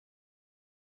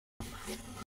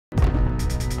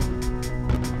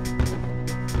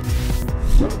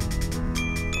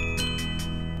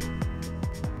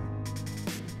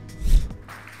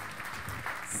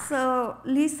So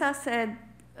Lisa said,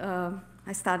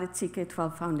 I started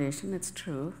CK12 Foundation. It's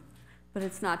true, but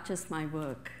it's not just my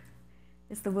work.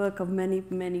 It's the work of many,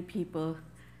 many people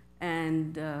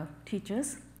and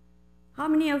teachers. How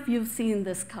many of you have seen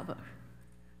this cover?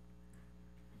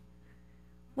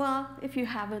 Well, if you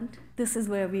haven't, this is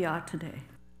where we are today.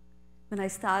 When I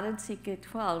started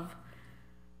CK12,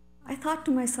 I thought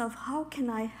to myself, how can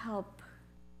I help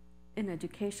in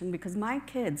education? Because my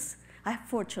kids, I have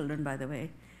 4 children, by the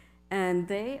way, and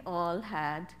they all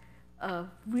had a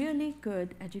really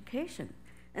good education.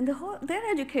 And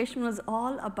their education was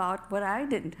all about what I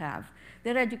didn't have.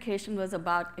 Their education was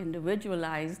about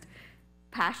individualized,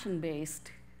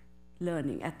 passion-based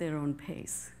learning at their own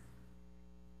pace.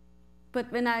 But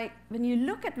when you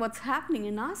look at what's happening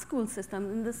in our school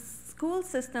system, in the school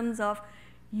systems of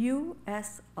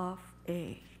US of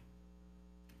A,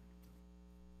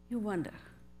 you wonder,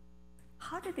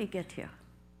 how did we get here?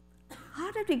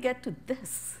 How did we get to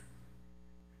this?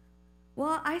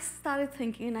 Well, I started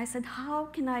thinking, and I said, how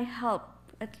can I help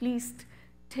at least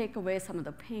take away some of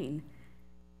the pain?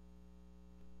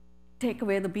 Take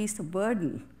away the beast of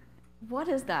burden. What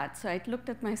is that? So I looked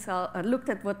at myself, looked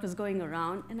at what was going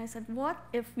around, and I said, what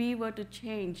if we were to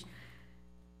change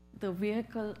the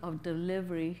vehicle of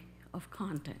delivery of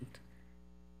content?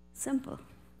 Simple.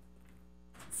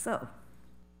 So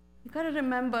you've got to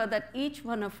remember that each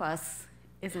one of us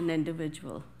is an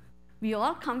individual. We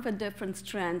all come with different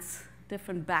strengths,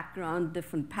 different background,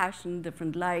 different passion,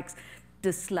 different likes,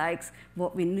 dislikes,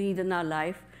 what we need in our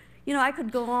life. You know, I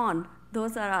could go on.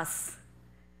 Those are us.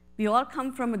 We all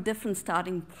come from a different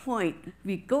starting point.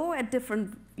 We go at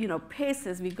different,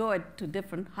 paces. We go to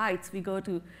different heights. We go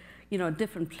to,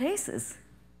 different places.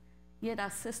 Yet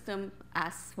our system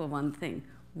asks for one thing,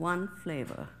 one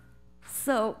flavor.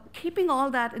 So keeping all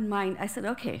that in mind, I said,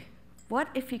 okay, what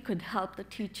if we could help the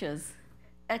teachers,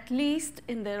 at least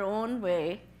in their own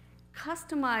way,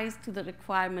 customize to the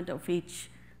requirement of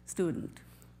each student?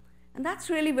 And that's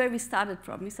really where we started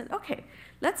from. We said, okay,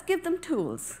 let's give them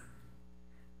tools.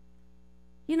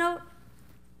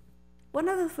 One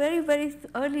of the very, very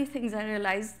early things I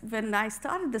realized when I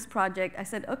started this project, I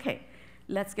said, okay,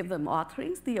 let's give them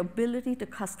authoring, the ability to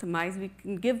customize. We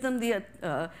can give them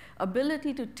the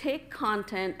ability to take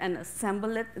content and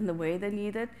assemble it in the way they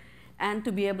need it, and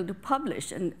to be able to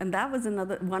publish. And that was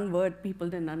one word people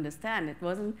didn't understand. It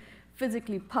wasn't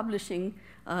physically publishing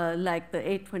like the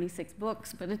 826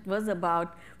 books, but it was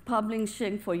about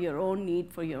publishing for your own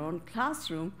need, for your own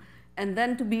classroom, and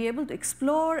then to be able to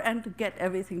explore and to get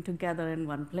everything together in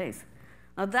one place.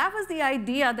 Now, that was the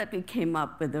idea that we came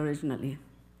up with originally.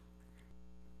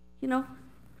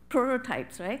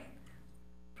 Prototypes, right?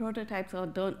 Prototypes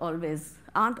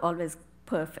aren't always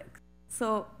perfect.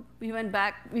 So we went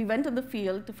to the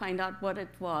field to find out what it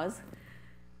was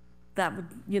that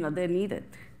they needed.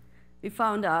 We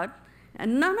found out,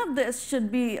 and none of this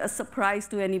should be a surprise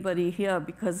to anybody here,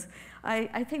 because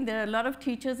I think there are a lot of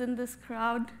teachers in this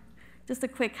crowd. Just a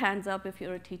quick hands up if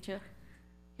you're a teacher.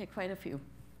 Yeah, quite a few.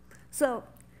 So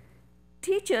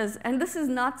teachers, and this is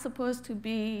not supposed to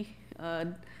be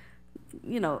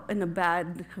in a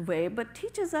bad way, but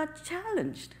teachers are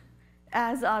challenged,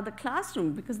 as are the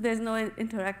classroom, because there's no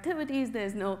interactivities,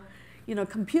 there's no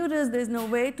computers, there's no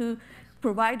way to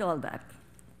provide all that.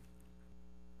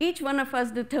 Each one of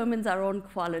us determines our own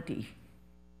quality.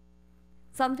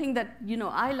 Something that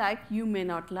I like, you may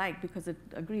not like, because it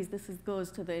agrees.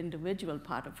 Goes to the individual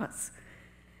part of us.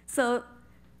 So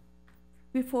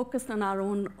we focused on our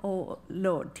own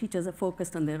load. Teachers are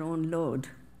focused on their own load.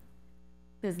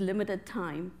 There's limited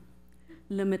time,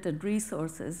 limited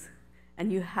resources, and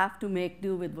you have to make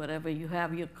do with whatever you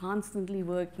have. You're constantly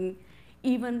working,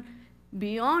 even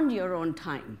beyond your own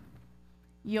time.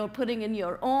 You're putting in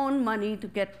your own money to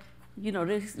get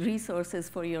resources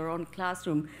for your own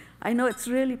classroom. I know it's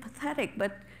really pathetic,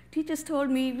 but teachers told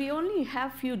me we only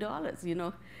have few dollars.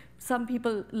 Some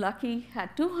people lucky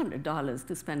had $200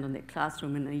 to spend on their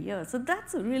classroom in a year. So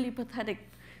that's a really pathetic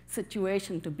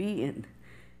situation to be in.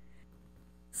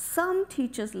 Some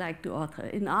teachers like to author.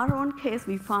 In our own case,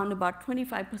 we found about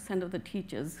 25% of the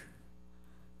teachers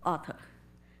author,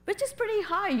 which is pretty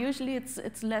high. Usually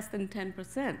it's less than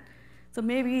 10%. So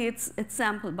maybe it's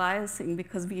sample biasing,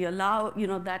 because we allow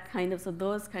so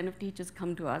those kind of teachers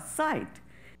come to our site.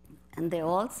 And they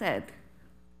all said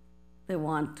they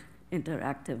want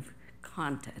interactive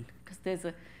content, because there's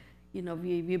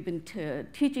we've been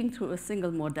teaching through a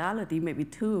single modality, maybe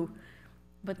two,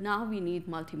 but now we need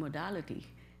multimodality.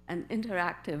 And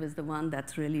interactive is the one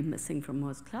that's really missing from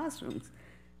most classrooms.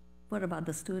 What about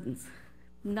the students?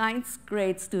 Ninth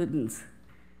grade students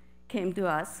came to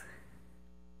us,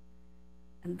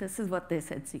 and this is what they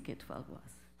said CK12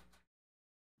 was.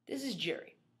 This is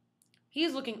Jerry. He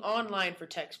is looking online for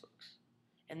textbooks.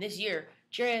 And this year,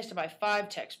 Jerry has to buy 5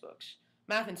 textbooks,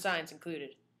 math and science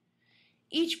included.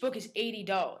 Each book is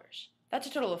 $80. That's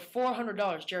a total of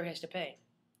 $400 Jerry has to pay.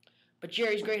 But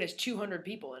Jerry's grade has 200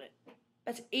 people in it.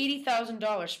 That's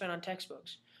 $80,000 spent on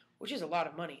textbooks, which is a lot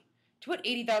of money. To put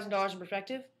 $80,000 in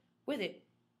perspective, with it,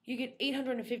 you get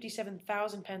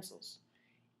 857,000 pencils,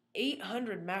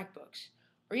 800 MacBooks,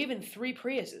 or even 3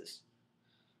 Priuses.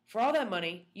 For all that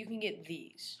money, you can get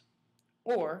these.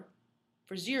 Or,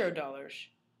 for $0,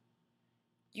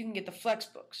 you can get the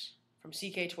FlexBooks from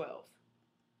CK12.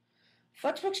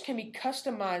 FlexBooks can be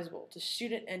customizable to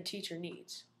student and teacher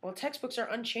needs, while textbooks are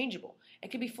unchangeable and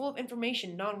can be full of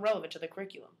information non-relevant to the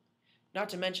curriculum. Not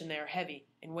to mention they are heavy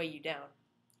and weigh you down.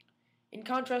 In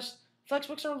contrast,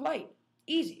 FlexBooks are light,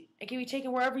 easy, and can be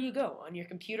taken wherever you go on your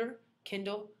computer,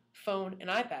 Kindle, phone, and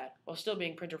iPad while still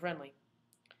being printer-friendly.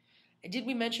 And did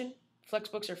we mention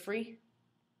FlexBooks are free?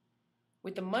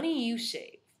 With the money you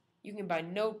save, you can buy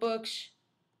notebooks,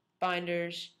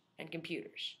 binders, and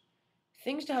computers.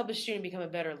 Things to help a student become a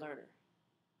better learner.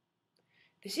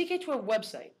 The CK12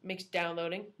 website makes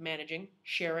downloading, managing,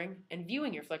 sharing, and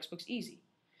viewing your FlexBooks easy,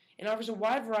 and offers a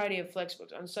wide variety of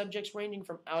FlexBooks on subjects ranging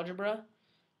from algebra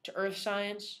to earth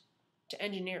science to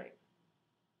engineering.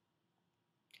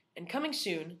 And coming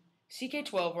soon,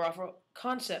 CK12 will offer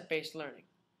concept-based learning,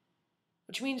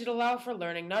 which means it'll allow for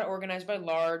learning not organized by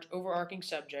large, overarching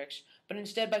subjects, but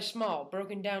instead by small,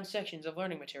 broken-down sections of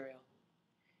learning material.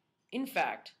 In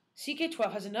fact,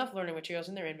 CK12 has enough learning materials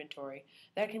in their inventory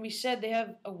that it can be said they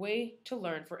have a way to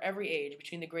learn for every age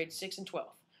between the grades 6 and 12,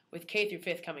 with K through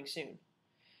 5th coming soon.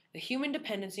 The human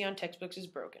dependency on textbooks is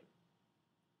broken.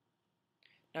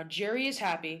 Now Jerry is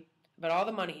happy about all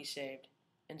the money he saved,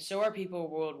 and so are people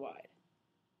worldwide.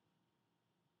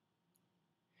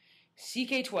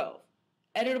 CK12,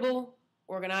 editable,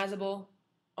 organizable,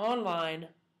 online,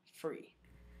 free.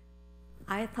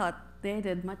 I thought they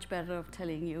did much better of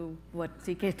telling you what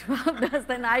CK12 does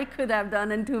than I could have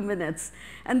done in 2 minutes.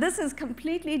 And this is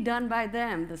completely done by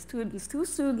them, the students, 2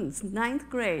 students, 9th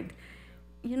grade.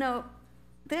 You know,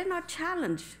 they're not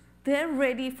challenged. They're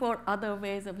ready for other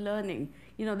ways of learning.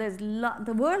 You know,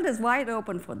 the world is wide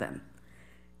open for them.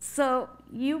 So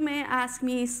you may ask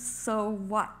me, so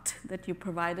what that you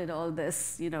provided all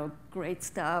this, you know, great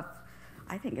stuff.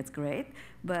 I think it's great,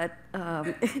 but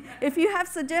if you have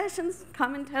suggestions,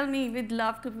 come and tell me. We'd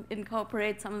love to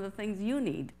incorporate some of the things you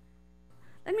need.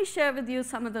 Let me share with you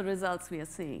some of the results we are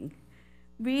seeing.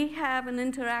 We have an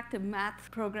interactive math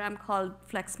program called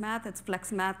FlexMath. It's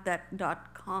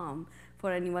flexmath.com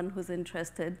for anyone who's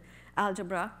interested,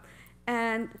 algebra.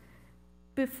 And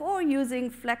before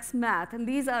using FlexMath, and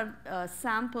these are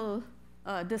sample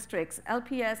districts.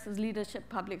 LPS is Leadership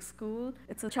Public School.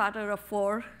 It's a charter of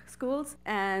 4 schools,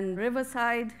 and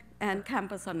Riverside and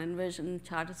Campus on Envision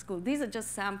Charter School. These are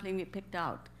just sampling we picked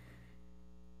out.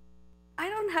 I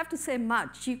don't have to say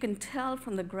much. You can tell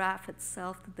from the graph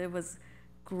itself that there was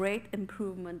great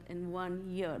improvement in 1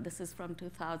 year. This is from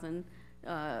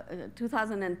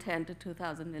 2010 to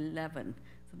 2011.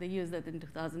 So they used it in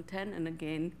 2010 and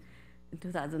again in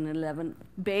 2011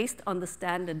 based on the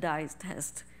standardized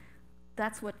test.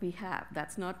 That's what we have.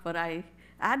 That's not what I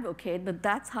advocate, but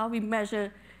that's how we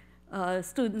measure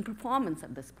student performance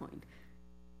at this point.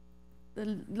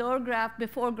 The lower graph,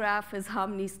 before graph, is how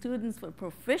many students were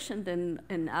proficient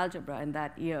in algebra in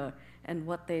that year and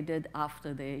what they did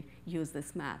after they used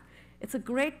this math. It's a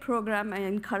great program. I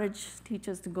encourage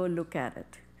teachers to go look at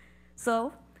it.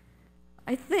 So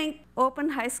I think Open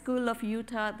High School of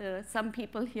Utah, there are some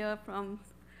people here from,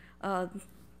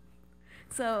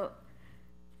 so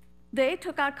they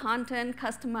took our content,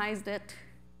 customized it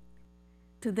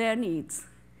to their needs.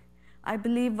 I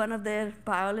believe one of their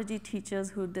biology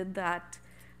teachers who did that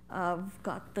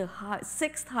got the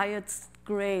 6th highest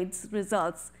grades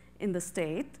results in the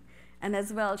state, and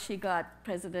as well she got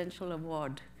presidential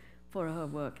award for her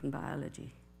work in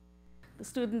biology. The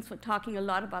students were talking a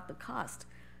lot about the cost.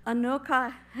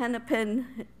 Anoka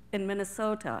Hennepin in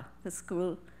Minnesota, the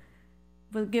school,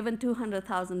 was given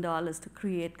 $200,000 to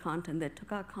create content. They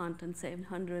took our content, saved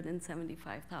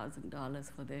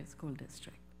 $175,000 for their school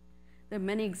district. There are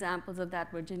many examples of that.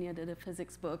 Virginia did a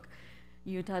physics book.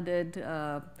 Utah did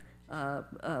a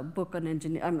book on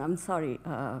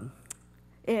engineering.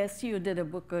 ASU did a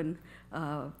book on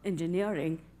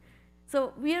engineering.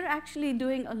 So we are actually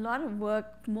doing a lot of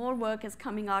work. More work is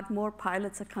coming out. More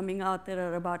pilots are coming out. There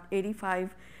are about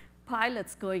 85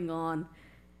 pilots going on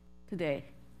today.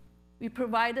 We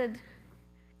provided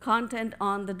content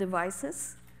on the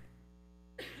devices.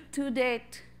 To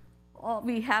date,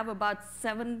 we have about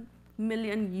 7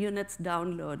 million units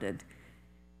downloaded.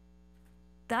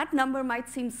 That number might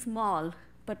seem small,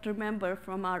 but remember,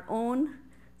 from our own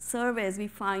surveys, we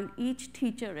find each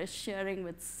teacher is sharing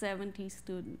with 70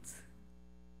 students.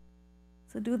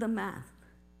 So do the math.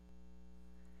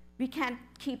 We can't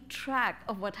keep track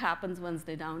of what happens once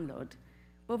they download,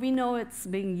 but we know it's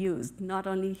being used, not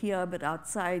only here, but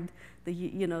outside the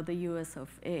US of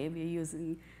A. We're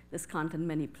using this content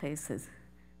many places.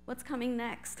 What's coming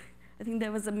next? I think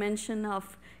there was a mention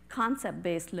of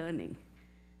concept-based learning.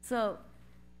 So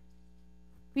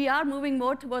we are moving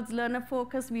more towards learner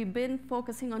focus. We've been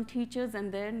focusing on teachers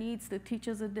and their needs, the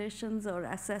teachers' editions or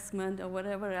assessment or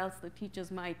whatever else the teachers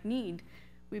might need.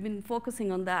 We've been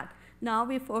focusing on that. Now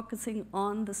we're focusing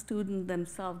on the student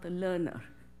themselves, the learner.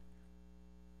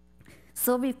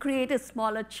 So we've created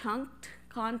smaller chunked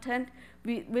content,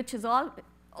 which is all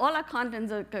our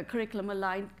contents are curriculum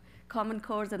aligned. Common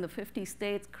Core's in the 50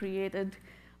 states created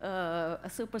a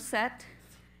superset.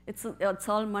 It's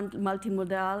all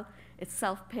multimodal. It's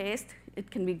self-paced. It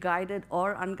can be guided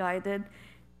or unguided.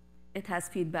 It has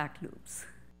feedback loops.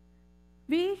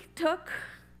 We took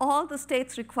all the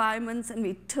state's requirements, and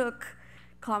we took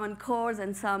Common Core's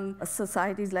and some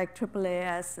societies like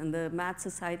AAAS and the Math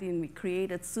Society, and we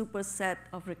created a superset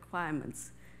of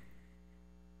requirements.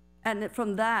 And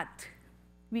from that,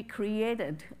 we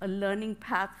created a learning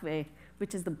pathway,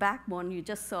 which is the backbone you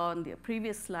just saw on the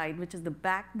previous slide, which is the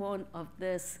backbone of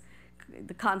this,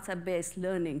 the concept-based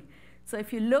learning. So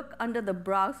if you look under the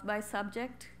browse by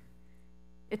subject,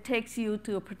 it takes you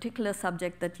to a particular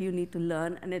subject that you need to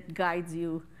learn, and it guides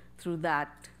you through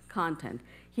that content.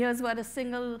 Here's what a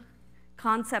single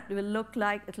concept will look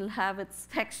like. It'll have its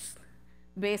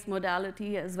text-based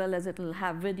modality, as well as it'll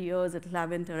have videos. It'll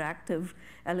have interactive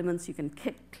elements you can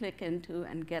click into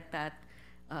and get that,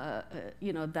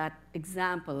 that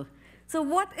example. So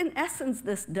what, in essence,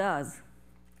 this does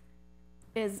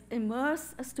is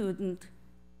immerse a student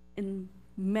in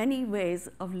many ways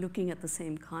of looking at the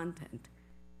same content.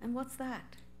 And what's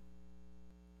that?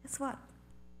 Guess what?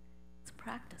 It's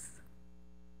practice.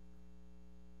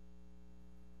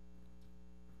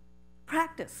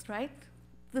 Practice, right?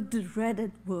 The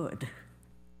dreaded word.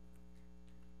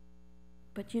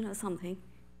 But you know something?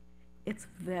 It's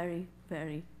very,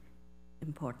 very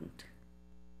important.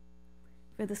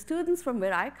 Where the students from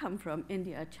where I come from,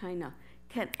 India, China,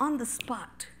 can on the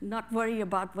spot not worry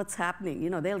about what's happening.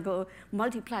 They'll go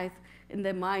multiply in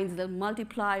their minds, they'll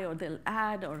multiply or they'll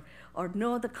add or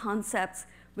know the concepts,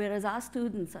 whereas our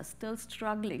students are still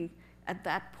struggling at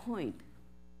that point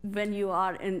when you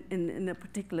are in a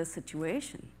particular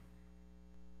situation.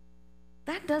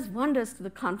 That does wonders to the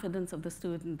confidence of the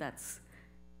student that's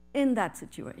in that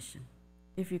situation,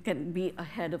 if you can be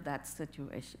ahead of that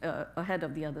situation, ahead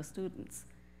of the other students.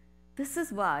 This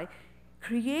is why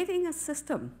creating a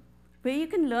system where you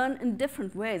can learn in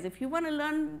different ways. If you want to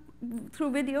learn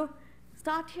through video,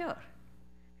 start here.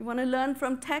 If you want to learn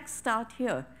from text, start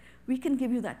here. We can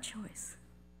give you that choice.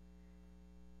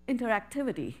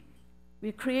 Interactivity.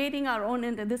 We're creating our own,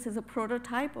 and this is a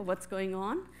prototype of what's going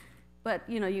on, but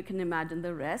you can imagine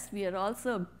the rest. We are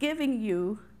also giving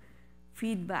you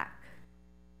feedback.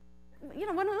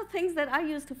 One of the things that I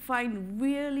used to find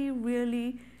really,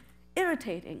 really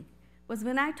irritating was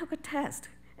when I took a test,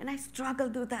 and I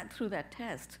struggled through that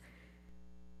test,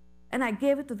 and I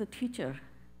gave it to the teacher.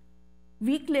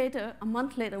 Week later, a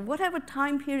month later, whatever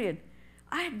time period,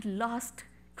 I had lost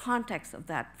context of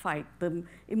that fight, the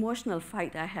emotional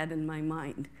fight I had in my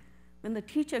mind. When the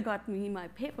teacher got me my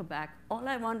paper back, all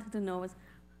I wanted to know was,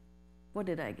 what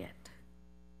did I get?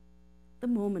 The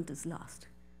moment is lost.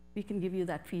 We can give you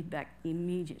that feedback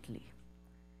immediately.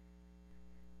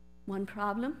 One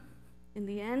problem, in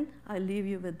the end, I'll leave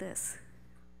you with this.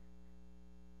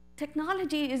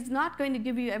 Technology is not going to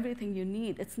give you everything you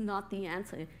need. It's not the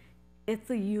answer. It's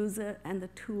the user and the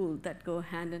tool that go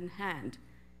hand in hand.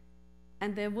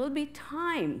 And there will be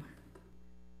time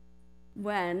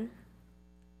when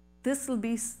this will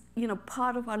be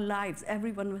part of our lives.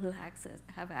 Everyone will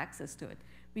have access to it.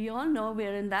 We all know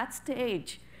we're in that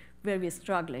stage where we're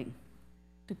struggling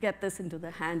to get this into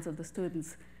the hands of the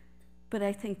students. But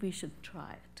I think we should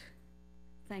try it.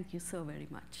 Thank you so very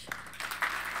much.